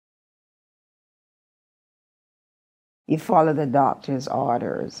you follow the doctor's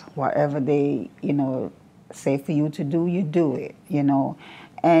orders. Whatever they, say for you to do, you do it.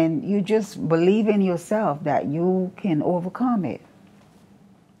 And you just believe in yourself that you can overcome it.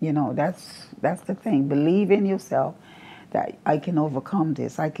 That's the thing. Believe in yourself that I can overcome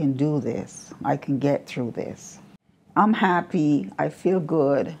this. I can do this. I can get through this. I'm happy. I feel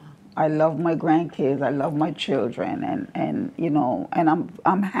good. I love my grandkids. I love my children, and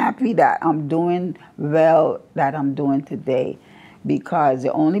I'm happy that I'm doing well, that I'm doing today, because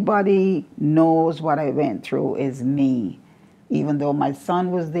the only body knows what I went through is me. Even though my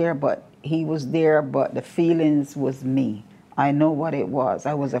son was there, but he was there, but the feelings was me. I know what it was.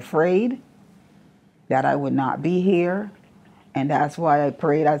 I was afraid that I would not be here, and that's why I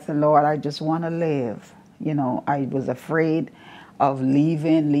prayed. I said, Lord, I just want to live. I was afraid of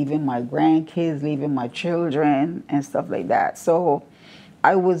leaving my grandkids, leaving my children and stuff like that. So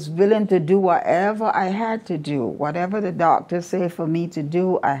I was willing to do whatever I had to do. Whatever the doctor said for me to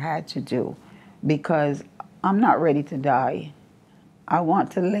do, I had to do, because I'm not ready to die. I want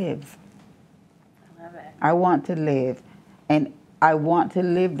to live. I love it. I want to live. And I want to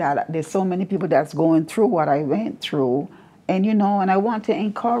live that. There's so many people that's going through what I went through. And, and I want to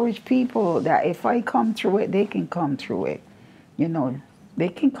encourage people that if I come through it, they can come through it. They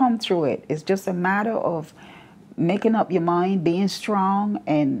can come through it. It's just a matter of making up your mind, being strong,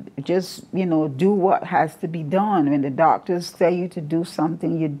 and just, do what has to be done. When the doctors say you to do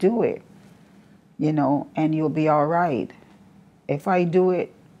something, you do it, and you'll be all right. If I do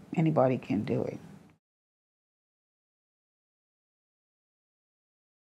it, anybody can do it.